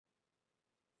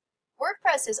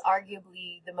WordPress is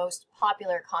arguably the most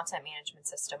popular content management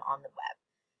system on the web.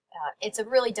 It's a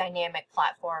really dynamic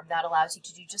platform that allows you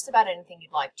to do just about anything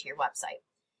you'd like to your website.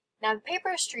 Now, the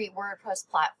PaperStreet WordPress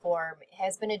platform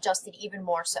has been adjusted even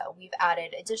more so. We've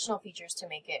added additional features to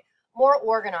make it more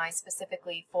organized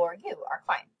specifically for you, our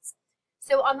clients.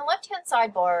 So on the left-hand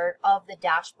sidebar of the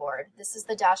dashboard, this is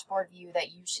the dashboard view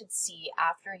that you should see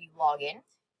after you log in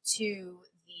to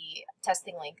the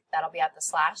testing link that'll be at the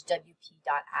 /wp.admin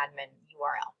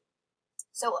URL.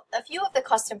 So a few of the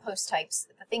custom post types,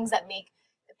 the things that make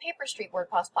the PaperStreet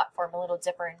WordPress platform a little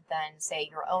different than, say,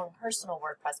 your own personal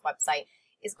WordPress website,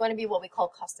 is going to be what we call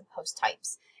custom post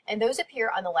types. And those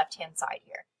appear on the left-hand side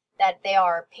here, that they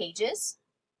are pages,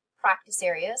 practice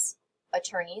areas,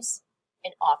 attorneys,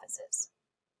 and offices.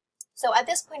 So at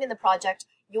this point in the project,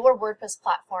 your WordPress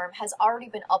platform has already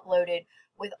been uploaded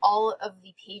with all of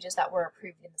the pages that were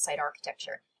approved in the site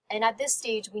architecture. And at this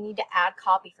stage, we need to add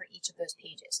copy for each of those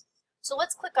pages. So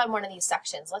let's click on one of these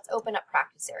sections. Let's open up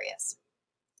practice areas.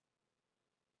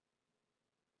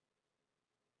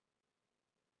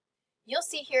 You'll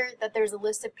see here that there's a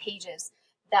list of pages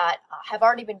that have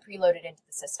already been preloaded into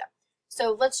the system.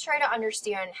 So let's try to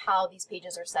understand how these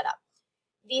pages are set up.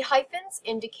 The hyphens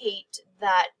indicate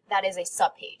that that is a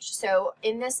subpage. So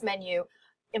in this menu,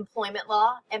 employment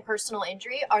law and personal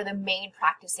injury are the main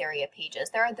practice area pages.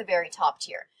 They're at the very top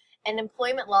tier. And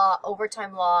employment law,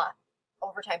 overtime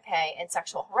pay, and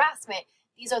sexual harassment,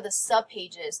 these are the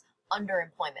subpages under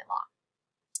employment law.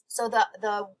 So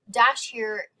the dash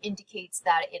here indicates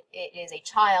that it is a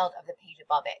child of the page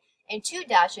above it. And 2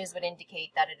 dashes would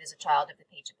indicate that it is a child of the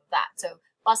page above that. So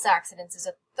bus accidents is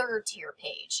a 3rd tier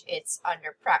page. It's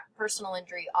under personal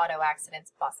injury, auto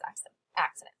accidents, bus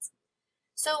accidents.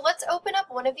 So let's open up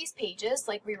one of these pages,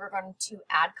 like we were going to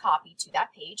add copy to that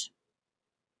page.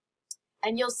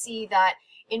 And you'll see that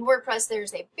in WordPress,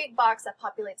 there's a big box that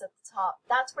populates at the top.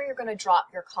 That's where you're going to drop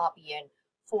your copy in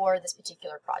for this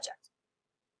particular project.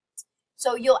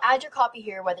 So you'll add your copy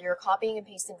here, whether you're copying and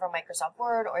pasting from Microsoft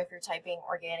Word or if you're typing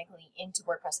organically into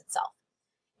WordPress itself.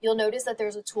 You'll notice that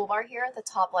there's a toolbar here at the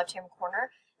top left-hand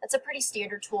corner. That's a pretty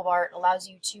standard toolbar. It allows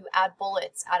you to add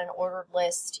bullets, add an ordered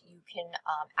list. You can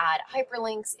add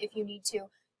hyperlinks if you need to.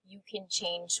 You can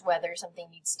change whether something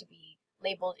needs to be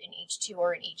labeled in H2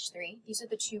 or in H3. These are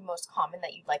the 2 most common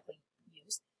that you'd likely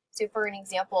use. So for an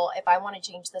example, if I want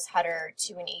to change this header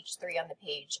to an H3 on the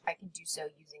page, I can do so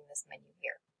using this menu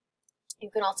here. You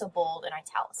can also bold and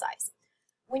italicize.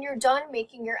 When you're done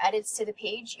making your edits to the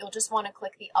page, you'll just want to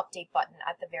click the update button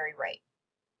at the very right.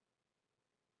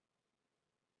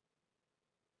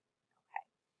 Okay.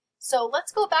 So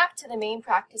let's go back to the main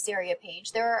practice area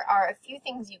page. There are a few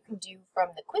things you can do from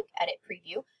the quick edit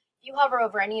preview. If you hover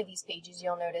over any of these pages,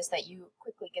 you'll notice that you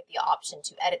quickly get the option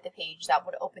to edit the page. That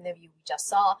would open the view we just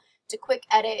saw. To quick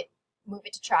edit, move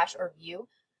it to trash or view.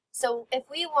 So if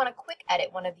we want to quick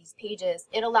edit one of these pages,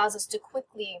 it allows us to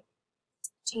quickly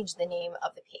change the name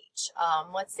of the page.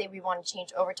 Let's say we want to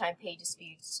change overtime pay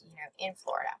disputes, in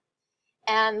Florida.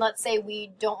 And let's say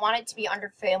we don't want it to be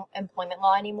under employment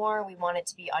law anymore. We want it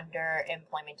to be under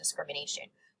employment discrimination.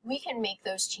 We can make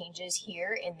those changes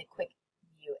here in the quick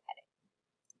view edit.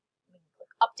 We can click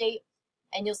update,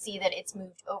 and you'll see that it's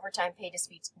moved overtime pay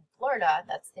disputes in Florida,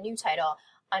 that's the new title,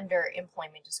 under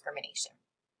employment discrimination.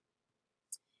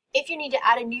 If you need to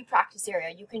add a new practice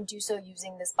area, you can do so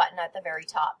using this button at the very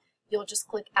top. You'll just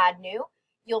click Add New.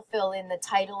 You'll fill in the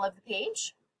title of the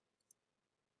page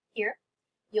here.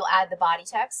 You'll add the body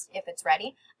text if it's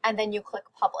ready, and then you'll click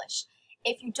Publish.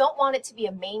 If you don't want it to be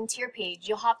a main tier page,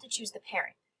 you'll have to choose the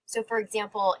parent. So for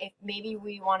example, if maybe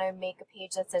we want to make a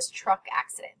page that says truck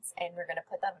accidents, and we're going to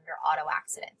put that under auto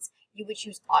accidents, you would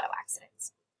choose auto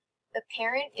accidents. The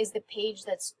parent is the page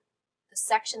that's the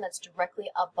section that's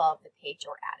directly above the page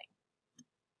you're adding.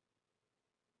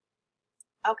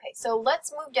 Okay, so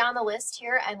let's move down the list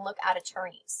here and look at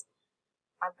attorneys.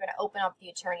 I'm going to open up the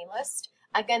attorney list.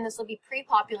 Again, this will be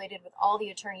pre-populated with all the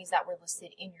attorneys that were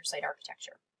listed in your site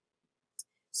architecture.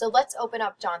 So let's open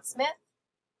up John Smith.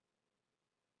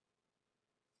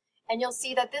 And you'll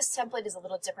see that this template is a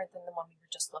little different than the one we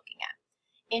were just looking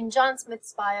at. In John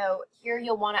Smith's bio, here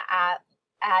you'll want to add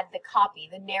the copy,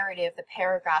 the narrative, the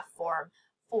paragraph form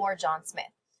for John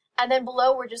Smith. And then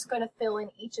below, we're just going to fill in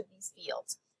each of these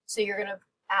fields. So you're going to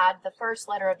add the first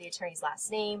letter of the attorney's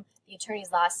last name,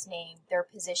 their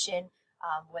position,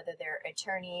 whether they're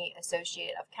attorney,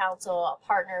 associate of counsel, a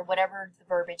partner, whatever the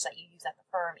verbiage that you use at the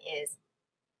firm is,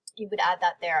 you would add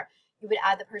that there. You would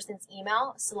add the person's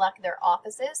email, select their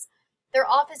offices. Their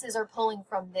offices are pulling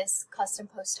from this custom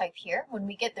post type here. When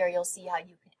we get there, you'll see how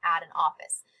you can add an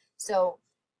office. So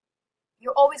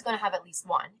you're always going to have at least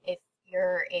one. If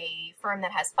you're a firm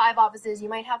that has 5 offices, you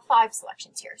might have 5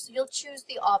 selections here. So you'll choose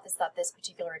the office that this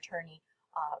particular attorney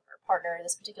or partner,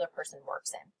 this particular person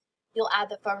works in. You'll add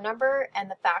the phone number and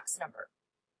the fax number.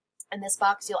 In this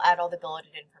box, you'll add all the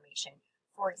bulleted information.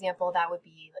 For example, that would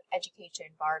be like education,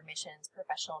 bar admissions,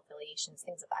 professional affiliations,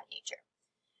 things of that nature.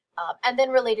 And then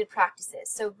related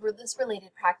practices. So this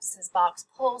related practices box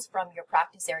pulls from your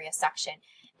practice area section,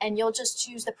 and you'll just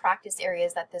choose the practice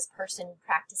areas that this person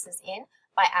practices in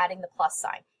by adding the plus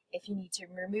sign. If you need to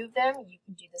remove them, you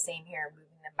can do the same here,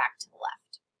 moving them back to the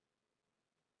left.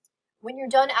 When you're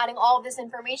done adding all of this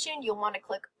information, you'll want to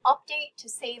click Update to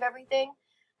save everything,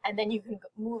 and then you can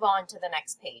move on to the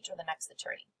next page or the next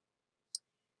attorney.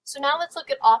 So now let's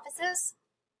look at offices.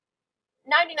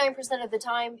 99% of the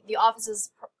time, the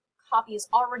office's copy is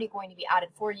already going to be added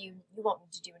for you. You won't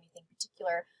need to do anything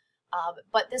particular,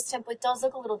 but this template does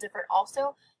look a little different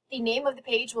also. The name of the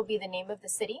page will be the name of the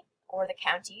city or the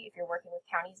county if you're working with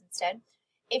counties instead.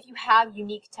 If you have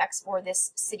unique text for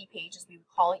this city page, as we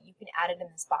would call it, you can add it in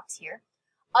this box here.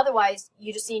 Otherwise,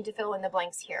 you just need to fill in the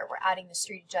blanks here. We're adding the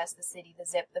street address, the city, the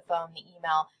zip, the phone, the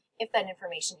email, if that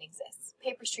information exists.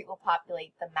 PaperStreet will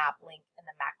populate the map link and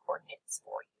the map coordinates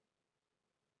for you.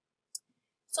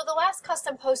 So the last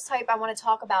custom post type I want to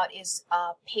talk about is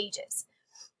pages.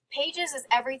 Pages is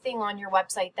everything on your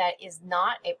website that is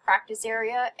not a practice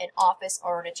area, an office,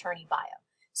 or an attorney bio.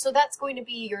 So that's going to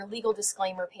be your legal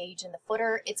disclaimer page in the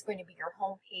footer. It's going to be your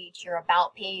home page, your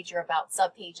about page, your about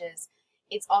subpages.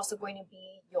 It's also going to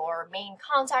be your main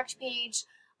contact page.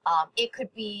 It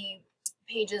could be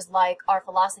pages like our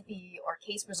philosophy or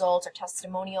case results or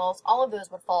testimonials. All of those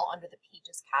would fall under the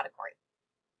pages category.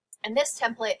 And this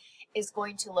template is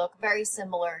going to look very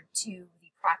similar to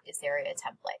the practice area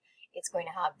template. It's going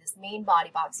to have this main body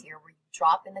box here where you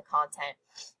drop in the content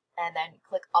and then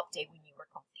click Update when you were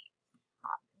complete.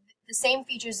 The same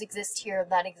features exist here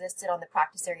that existed on the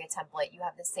practice area template. You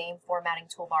have the same formatting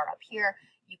toolbar up here.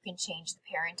 You can change the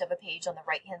parent of a page on the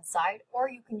right-hand side, or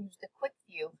you can use the quick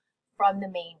view from the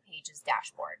main page's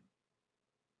dashboard.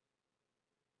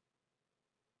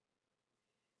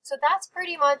 So that's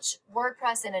pretty much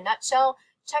WordPress in a nutshell.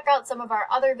 Check out some of our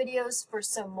other videos for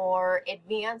some more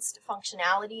advanced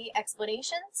functionality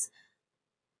explanations.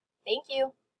 Thank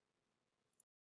you.